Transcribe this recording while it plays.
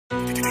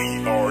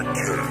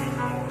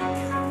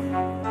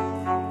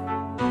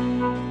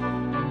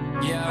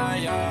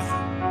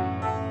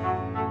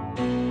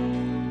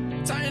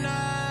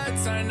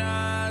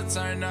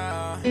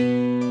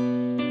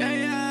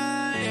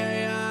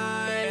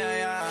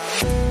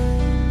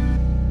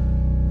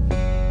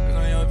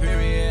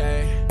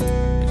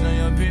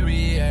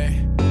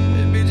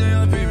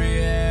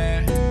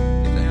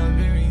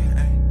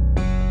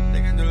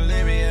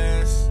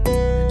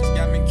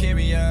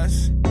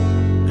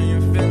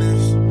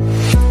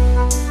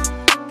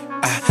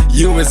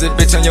You was a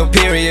bitch on your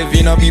period.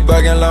 Vino be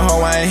bugging, lil' hoe,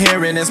 I ain't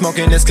hearing it.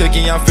 Smoking this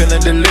cookie, I'm feeling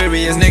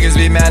delirious. Niggas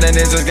be mad and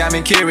it just got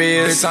me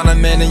curious. Bitch on a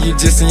minute, you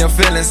just in your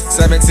feelings.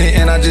 17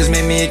 and I just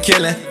made me a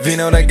killing.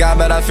 Vino the guy,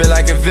 but I feel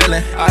like a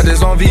villain. I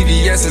just want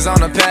VVS's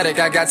on the paddock.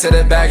 I got to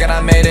the bag and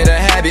I made it a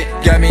habit.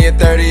 Got me a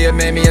 30, it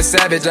made me a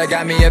savage. I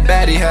got me a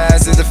baddie, her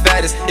ass is the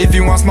fattest. If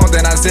you want smoke,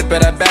 then I zip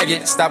it, I bag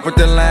it. Stop with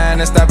the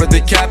line and stop with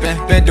the capping.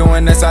 Been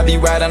doing this, I be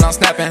riding on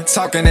snapping.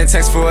 Talking in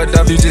text for a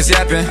W, just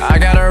yapping. I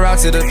got her out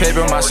to the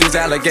paper, my shoes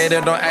alligator.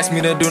 Don't ask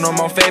me to do no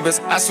more favors.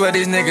 I swear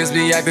these niggas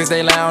be actors,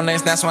 they lie on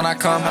names. That's when I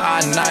come, I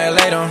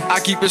annihilate them. I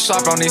keep it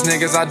sharp on these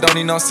niggas, I don't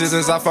need no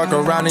scissors. I fuck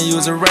around and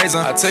use a razor.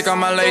 I take on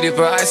my lady,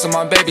 put ice on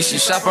my baby. She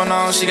shop on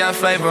her own, she got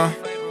flavor.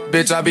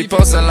 Bitch, I be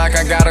posting like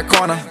I got a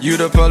corner. You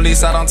the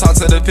police, I don't talk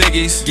to the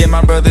piggies. Get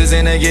my brothers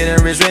in and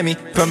getting rich with me.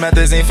 Put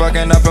methazine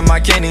fucking up in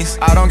my kidneys.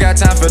 I don't got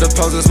time for the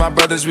poses, my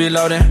brothers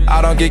reloading.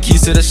 I don't get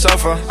keys to the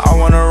chauffeur. I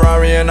want a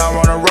Rari and I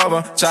want a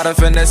Rover. Try to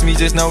finesse me,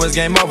 just know it's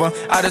game over.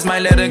 I just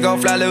might let it go,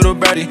 fly little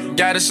birdie.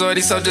 Got a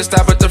shorty, so just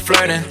stop with the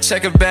flirting.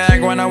 Check a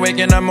bag when I wake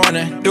in the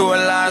morning. Do a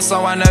lie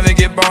so I never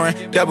get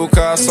boring. Double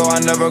car so I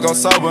never go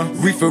sober.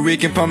 Reefer we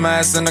can put my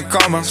ass in a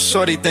coma.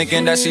 Shorty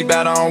thinking that she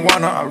bad, I don't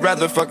want her. I'd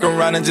rather fuck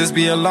around and just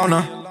be alone.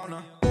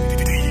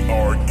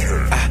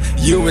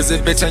 You was a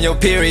bitch on your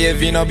period.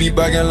 Vino be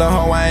bugging, lil'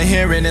 hoe, I ain't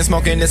hearing it.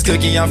 Smoking this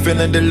cookie, I'm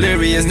feeling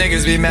delirious.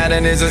 Niggas be mad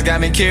and it just got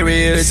me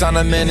curious. Bitch on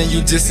a minute,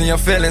 you just in your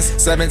feelings.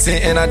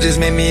 17 and I just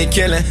made me a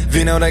killing.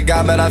 Vino the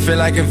guy, but I feel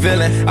like a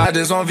villain. I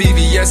just want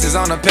VVS's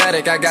on the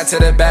paddock. I got to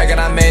the bag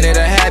and I made it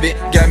a habit.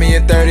 Got me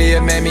a 30,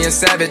 it made me a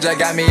savage. I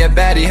got me a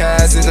baddie, her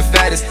ass is the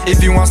fattest.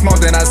 If you want smoke,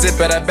 then I zip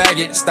it, I bag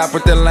it. Stop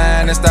with the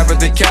line and stop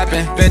with the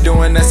capping. Been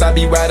doing this, I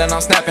be riding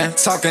on snapping.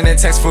 Talking in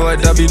text for a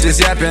W,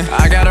 just yapping.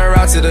 I got her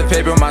out to the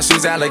paper, my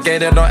shoes alligator.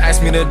 Don't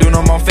ask me to do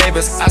no more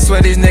favors. I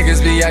swear these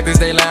niggas be actors,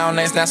 they lie on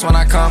names. That's when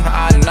I come,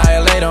 I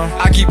annihilate them.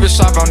 I keep it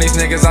sharp on these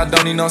niggas, I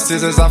don't need no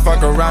scissors. I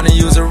fuck around and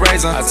use a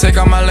razor. I take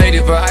on my lady,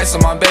 put ice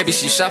on my baby.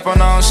 She shop on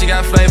her own, she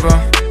got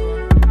flavor.